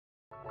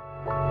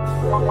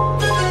Hello,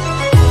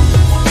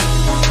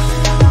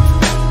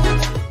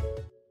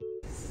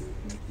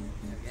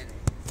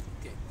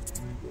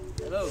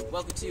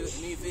 welcome to a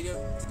new video.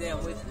 Today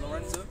I'm with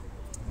Lorenzo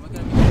and we're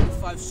going to be doing a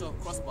 5-shot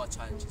crossbar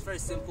challenge. It's very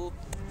simple.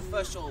 The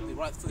first shot will be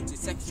right footed,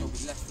 second shot will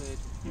be left footed,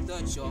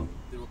 third shot will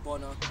be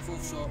Rabona,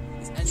 fourth shot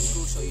is any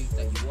skill shot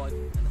that you want,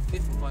 and the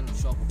fifth and final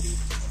shot will be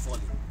a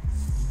volley.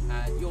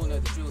 And you all know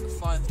the drill, the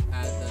five,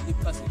 and the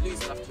person who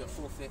loses will have to do a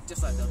forfeit,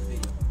 just like the other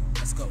video.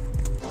 Let's go.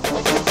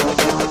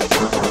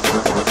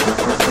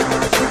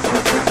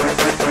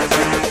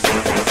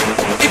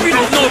 If you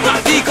don't know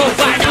about D, go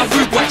right now,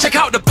 rude boy, check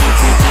out the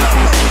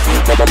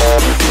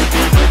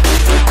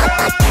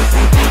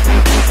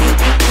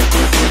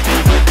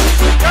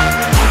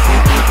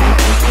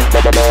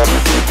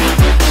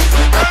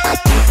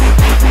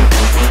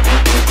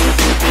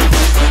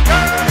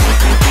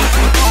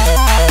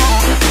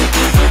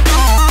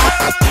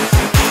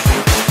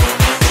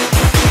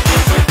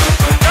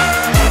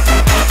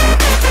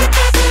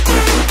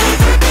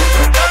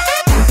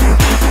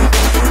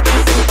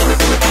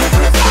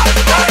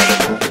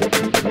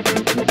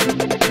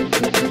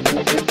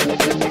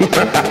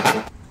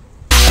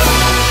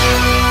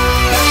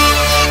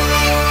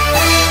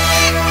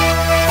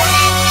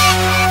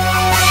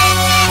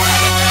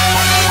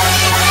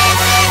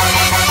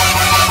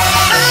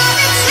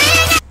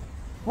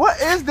What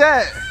is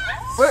that?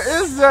 What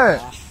is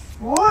that?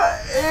 What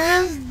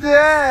is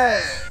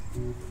that?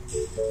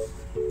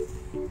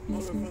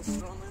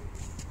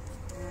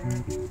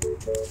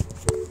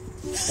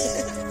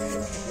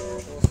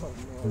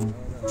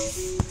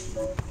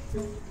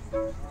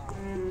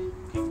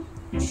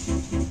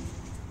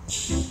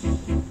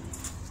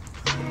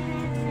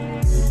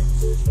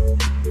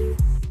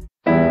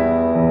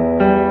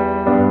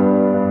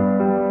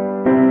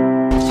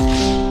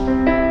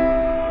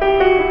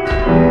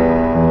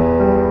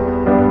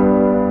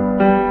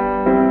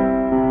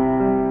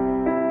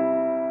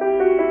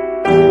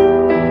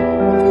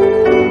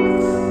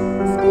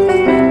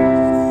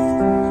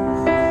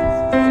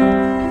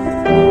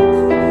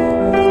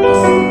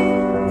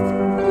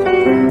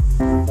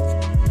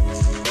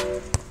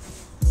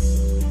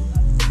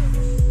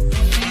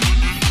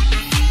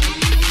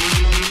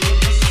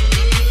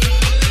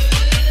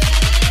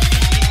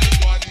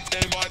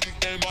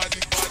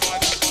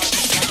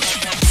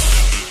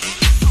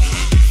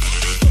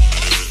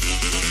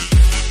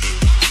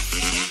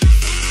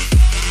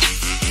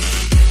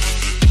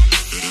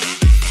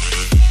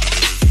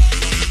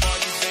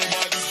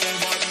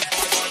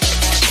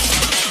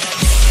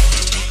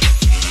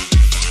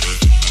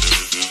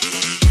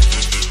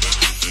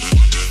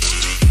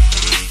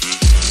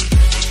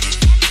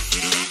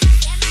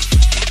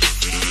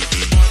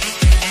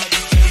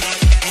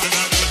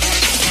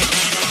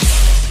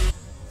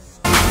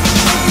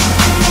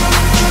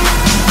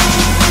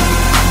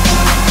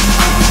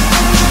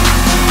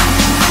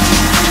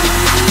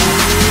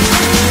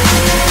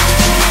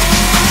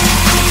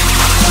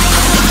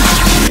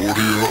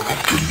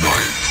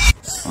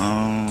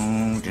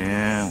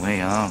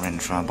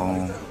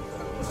 trouble.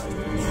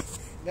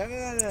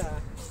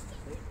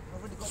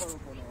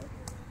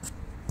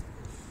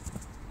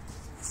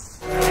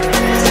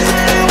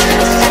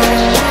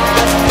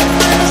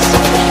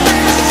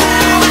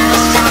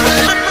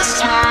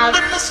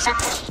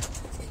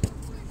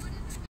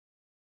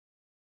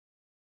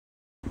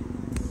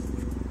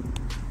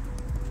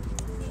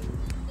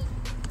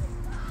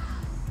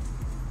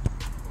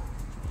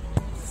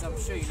 I'm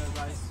sure you know,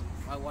 guys,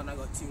 I won, I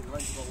got 2,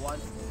 Lorenzo got 1,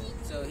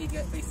 so he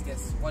basically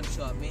gets 1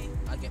 shot at me,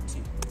 I get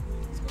 2.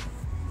 Let's go.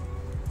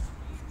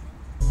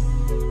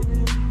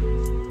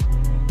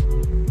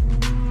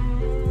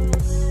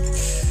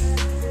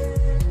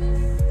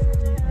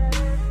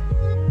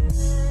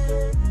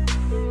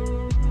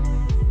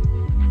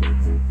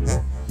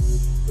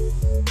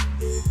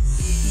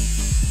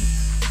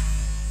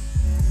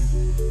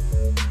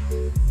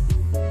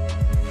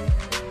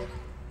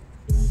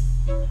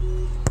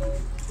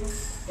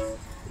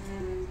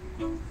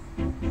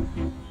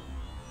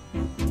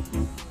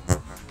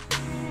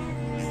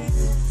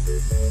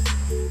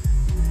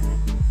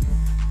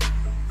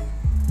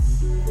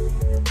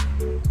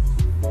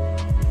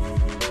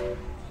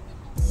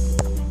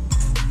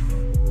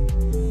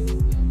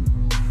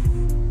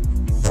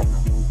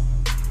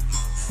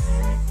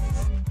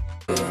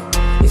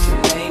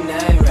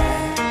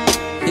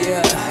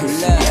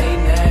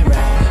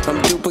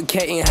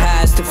 Duplicating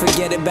highs to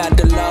forget about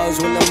the lows.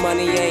 When the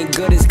money ain't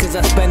good, it's cause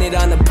I spend it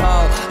on the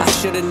pole. I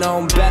should've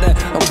known better,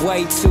 I'm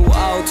way too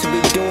old to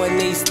be doing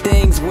these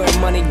things where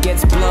money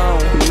gets blown.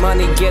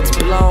 Money gets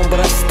blown, but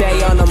I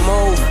stay on the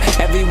move.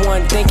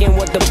 Everyone thinking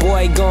what the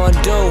boy gon'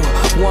 do.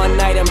 One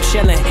night I'm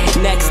chillin',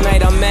 next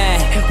night I'm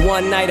mad.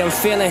 One night I'm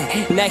feeling,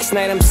 next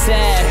night I'm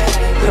sad.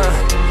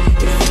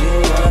 If you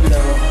wanna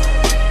know,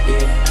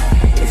 yeah.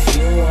 If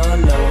you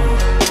wanna know,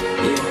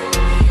 yeah.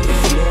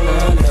 If you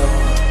wanna know,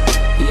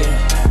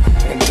 yeah.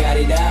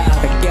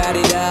 I got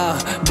it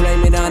out,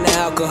 blame it on the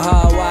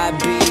alcohol. Why I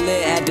be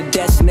lit at the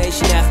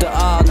destination after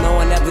all. No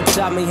one ever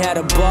taught me how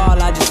to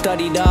ball, I just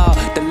studied all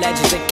the legends that